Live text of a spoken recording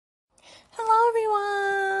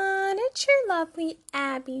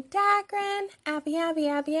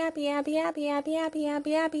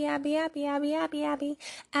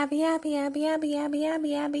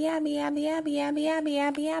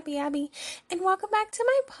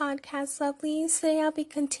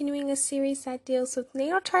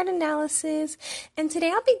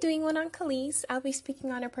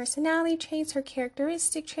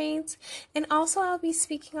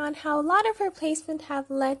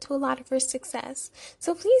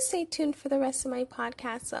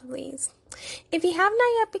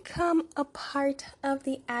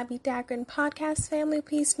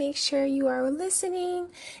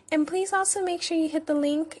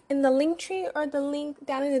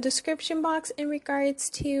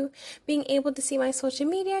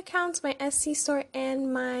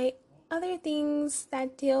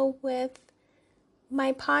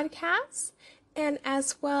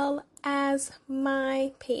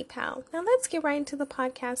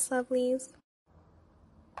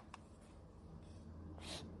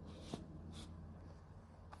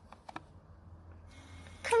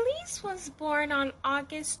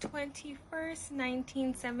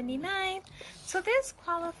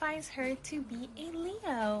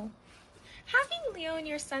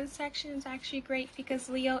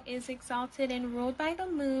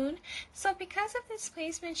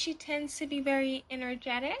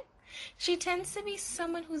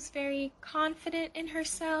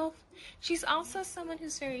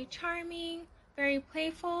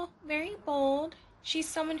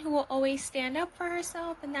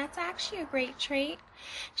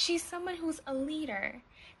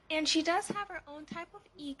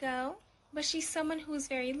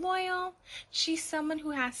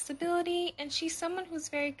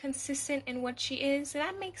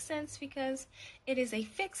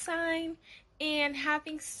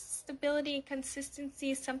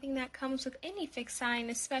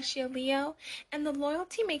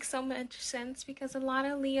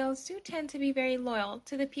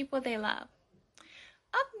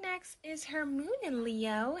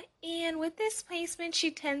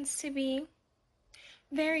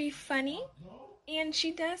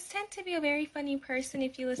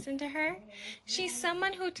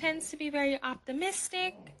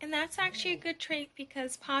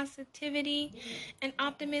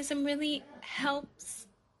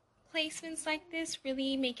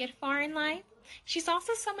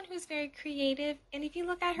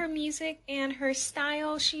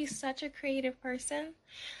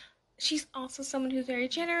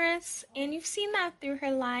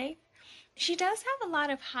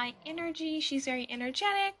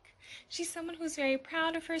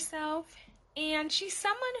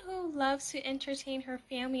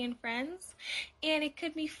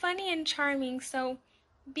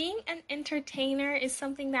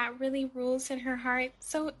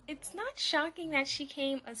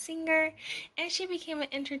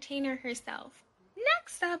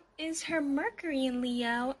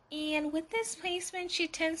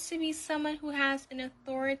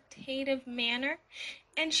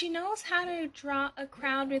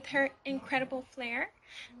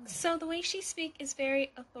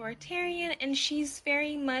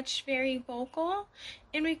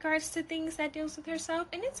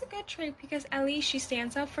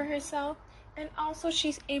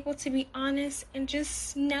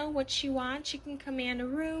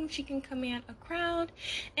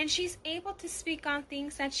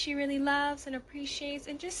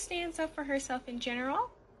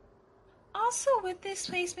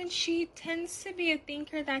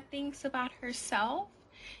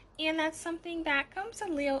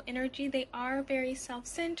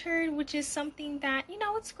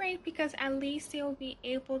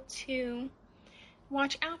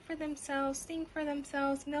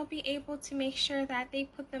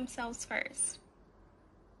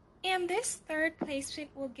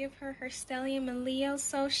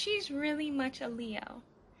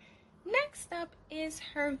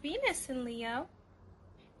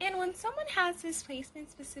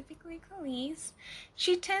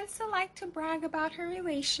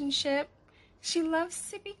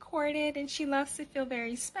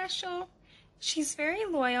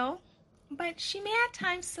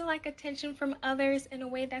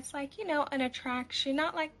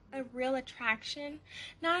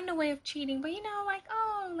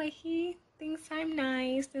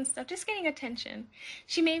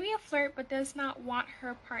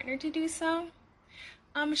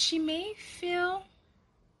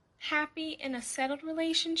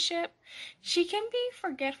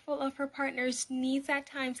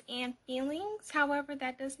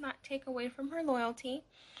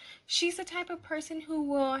She's the type of person who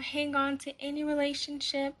will hang on to any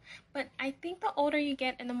relationship, but I think the older you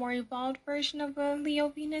get and the more evolved version of a Leo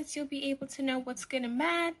Venus, you'll be able to know what's good and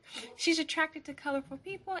bad. She's attracted to colorful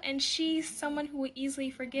people, and she's someone who will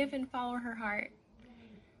easily forgive and follow her heart.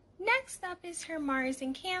 Next up is her Mars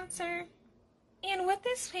in Cancer. And with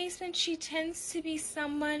this placement, she tends to be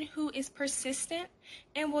someone who is persistent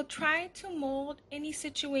and will try to mold any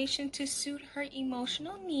situation to suit her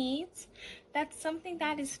emotional needs. That's something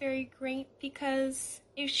that is very great, because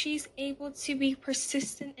if she's able to be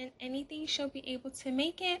persistent in anything, she'll be able to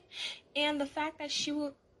make it. And the fact that she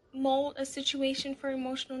will mold a situation for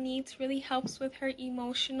emotional needs really helps with her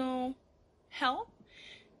emotional health.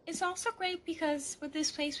 It's also great because with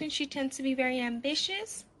this placement, she tends to be very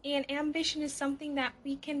ambitious. And ambition is something that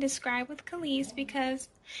we can describe with Khalees, because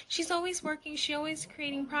she's always working, she's always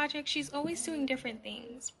creating projects, she's always doing different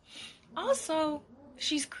things. Also,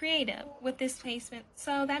 she's creative with this placement.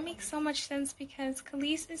 So that makes so much sense, because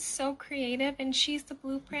Khalees is so creative and she's the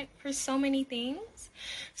blueprint for so many things.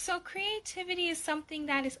 So creativity is something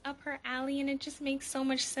that is up her alley, and it just makes so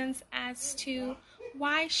much sense as to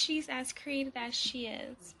why she's as creative as she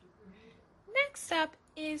is. Next up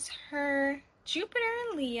is her Jupiter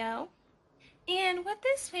in Leo. And with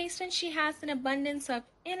this placement, she has an abundance of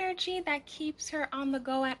energy that keeps her on the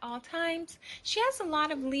go at all times. She has a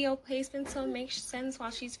lot of Leo placements, so it makes sense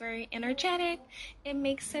while she's very energetic. It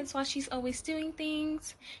makes sense while she's always doing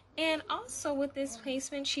things. And also with this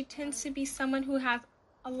placement, she tends to be someone who has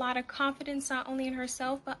a lot of confidence, not only in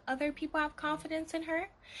herself, but other people have confidence in her.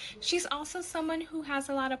 She's also someone who has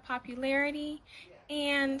a lot of popularity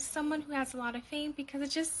and someone who has a lot of fame,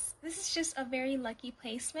 because this is just a very lucky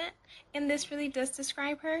placement, and this really does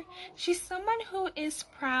describe her. She's someone who is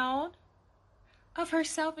proud of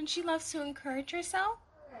herself, and she loves to encourage herself.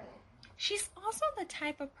 She's also the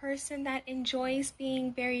type of person that enjoys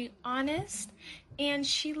being very honest, and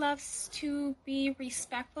she loves to be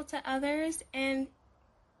respectful to others, and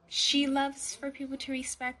she loves for people to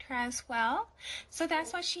respect her as well. So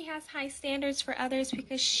that's why she has high standards for others,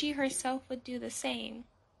 because she herself would do the same.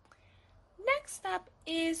 Next up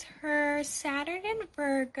is her Saturn in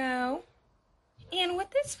Virgo. And with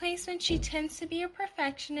this placement, she tends to be a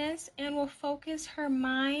perfectionist and will focus her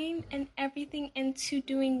mind and everything into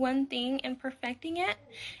doing one thing and perfecting it.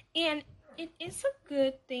 And it is a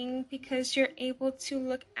good thing, because you're able to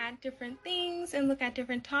look at different things and look at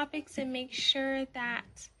different topics and make sure that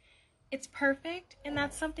it's perfect. And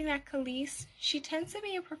that's something that Khalees, she tends to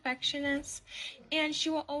be a perfectionist, and she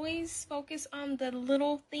will always focus on the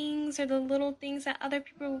little things, or the little things that other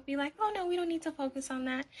people will be like, oh no, we don't need to focus on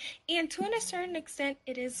that. And to a certain extent,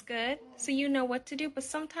 it is good, so you know what to do, but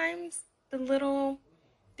sometimes the little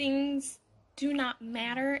things do not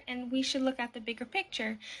matter, and we should look at the bigger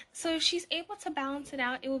picture. So if she's able to balance it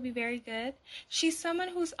out, it will be very good. She's someone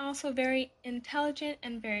who's also very intelligent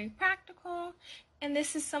and very practical, and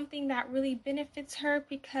this is something that really benefits her,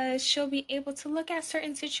 because she'll be able to look at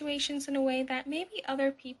certain situations in a way that maybe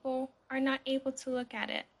other people are not able to look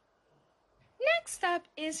at it. Next up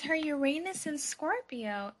is her Uranus in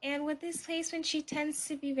Scorpio, and with this placement, she tends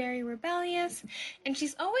to be very rebellious, and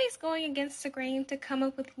she's always going against the grain to come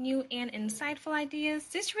up with new and insightful ideas.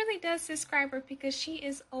 This really does describe her, because she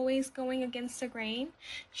is always going against the grain.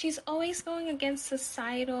 She's always going against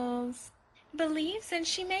societal's beliefs, and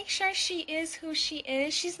she makes sure she is who she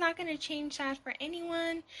is. She's not going to change that for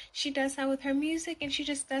anyone. She does that with her music, and she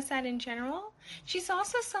just does that in general. She's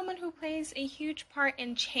also someone who plays a huge part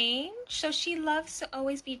in change, so she loves to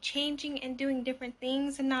always be changing and doing different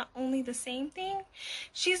things and not only the same thing.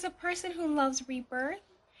 She's a person who loves rebirth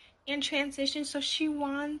and transition, so she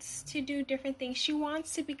wants to do different things. She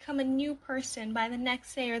wants to become a new person by the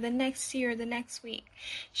next day, or the next year, or the next week.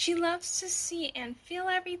 She loves to see and feel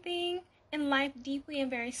everything in life deeply and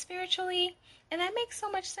very spiritually, and that makes so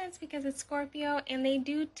much sense, because it's Scorpio, and they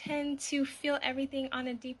do tend to feel everything on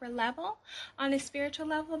a deeper level, on a spiritual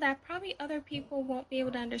level that probably other people won't be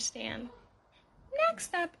able to understand.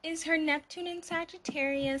 Next up is her Neptune in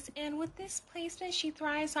Sagittarius, and with this placement, she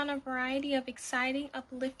thrives on a variety of exciting,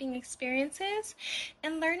 uplifting experiences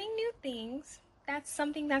and learning new things. That's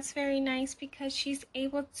something that's very nice, because she's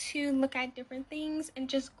able to look at different things and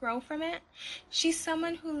just grow from it. She's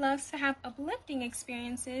someone who loves to have uplifting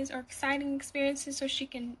experiences or exciting experiences, so she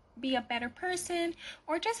can be a better person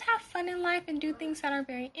or just have fun in life and do things that are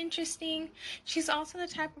very interesting. She's also the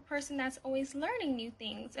type of person that's always learning new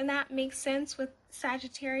things, and that makes sense with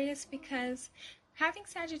Sagittarius, because having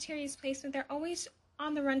Sagittarius placement, they're always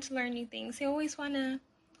on the run to learn new things. They always want to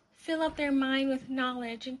fill up their mind with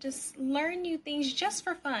knowledge and just learn new things just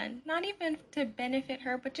for fun, not even to benefit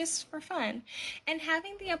her, but just for fun. And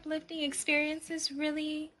having the uplifting experiences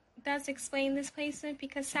really does explain this placement,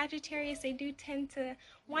 because Sagittarius, they do tend to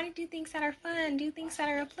want to do things that are fun, do things that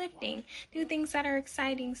are uplifting, do things that are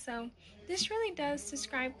exciting. So this really does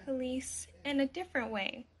describe Khalees in a different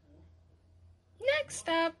way. Next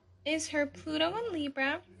up is her Pluto in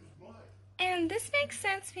Libra. And this makes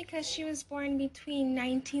sense because she was born between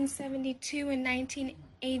 1972 and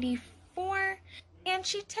 1984. And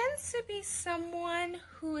she tends to be someone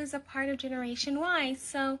who is a part of Generation Y.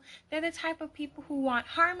 So they're the type of people who want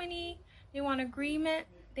harmony, they want agreement,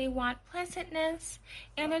 they want pleasantness,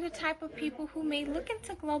 and they're the type of people who may look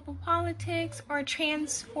into global politics or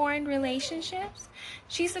transforeign relationships.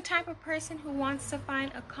 She's the type of person who wants to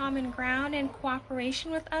find a common ground and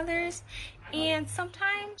cooperation with others, and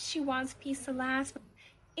sometimes she wants peace to last.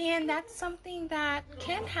 And that's something that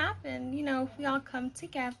can happen, if we all come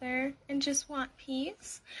together and just want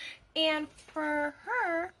peace. And for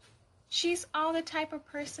her, she's all the type of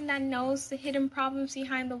person that knows the hidden problems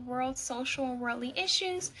behind the world's social and worldly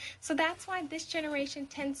issues. So that's why this generation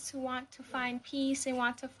tends to want to find peace and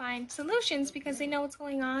want to find solutions, because they know what's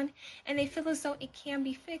going on and they feel as though it can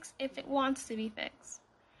be fixed if it wants to be fixed.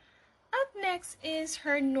 Up next is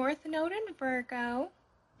her North Node in Virgo.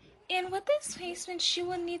 And with this placement, she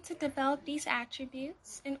will need to develop these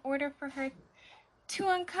attributes in order for her to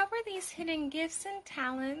uncover these hidden gifts and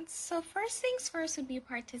talents. So first things first would be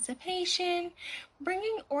participation,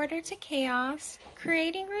 bringing order to chaos,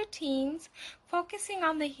 creating routines, focusing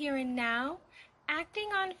on the here and now, acting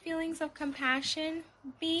on feelings of compassion,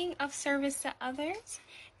 being of service to others,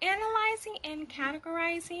 analyzing and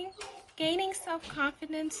categorizing, gaining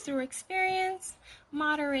self-confidence through experience,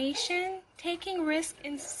 moderation, taking risk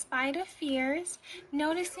in spite of fears,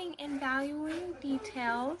 noticing and valuing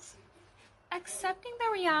details, accepting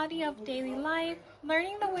the reality of daily life,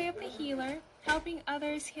 learning the way of the healer, helping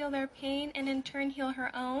others heal their pain and in turn heal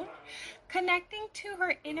her own, connecting to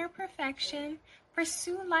her inner perfection,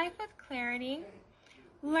 pursue life with clarity,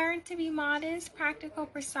 learn to be modest, practical,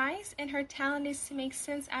 precise, and her talent is to make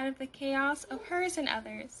sense out of the chaos of hers and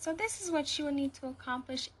others. So this is what she will need to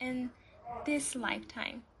accomplish in this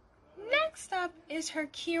lifetime. Next up is her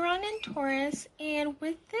Chiron in Taurus, and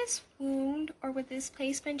with this wound, or with this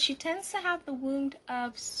placement, she tends to have the wound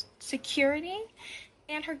of security,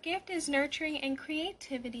 and her gift is nurturing and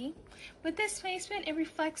creativity. With this placement, it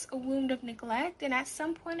reflects a wound of neglect, and at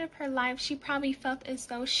some point of her life, she probably felt as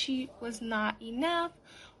though she was not enough,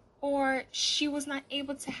 or she was not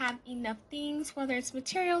able to have enough things, whether it's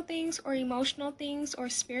material things or emotional things or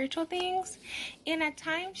spiritual things. And at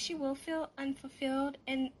times, she will feel unfulfilled,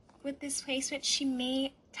 and with this placement, she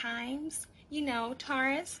may times,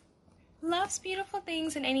 Taurus loves beautiful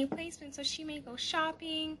things in any placement, so she may go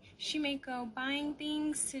shopping, she may go buying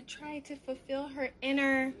things to try to fulfill her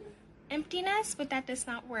inner emptiness, but that does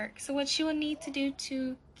not work. So what she will need to do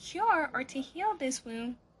to cure or to heal this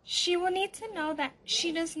wound, she will need to know that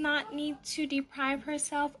she does not need to deprive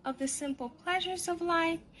herself of the simple pleasures of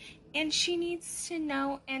life, and she needs to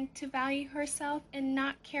know and to value herself and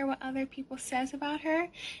not care what other people says about her,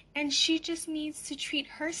 and she just needs to treat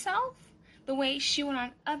herself the way she would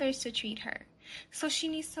want others to treat her. So she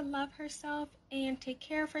needs to love herself and take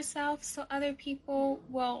care of herself, so other people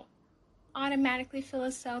will automatically feel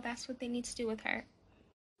as though that's what they need to do with her.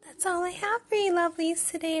 That's all I have for you, lovelies,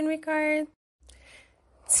 today in regard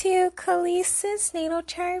to Khalees's natal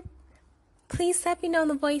chart. Please let me know in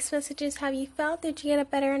the voice messages how you felt. Did you get a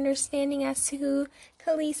better understanding as to who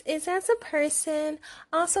Khalees is as a person?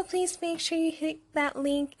 Also, please make sure you hit that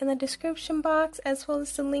link in the description box, as well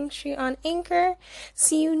as the link tree on Anchor,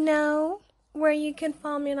 so you know where you can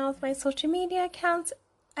follow me on all of my social media accounts,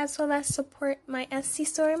 as well as support my Etsy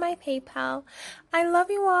store and my PayPal. I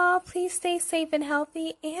love you all. Please stay safe and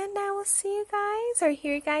healthy, and I will see you guys or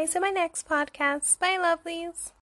hear you guys in my next podcast. Bye, lovelies.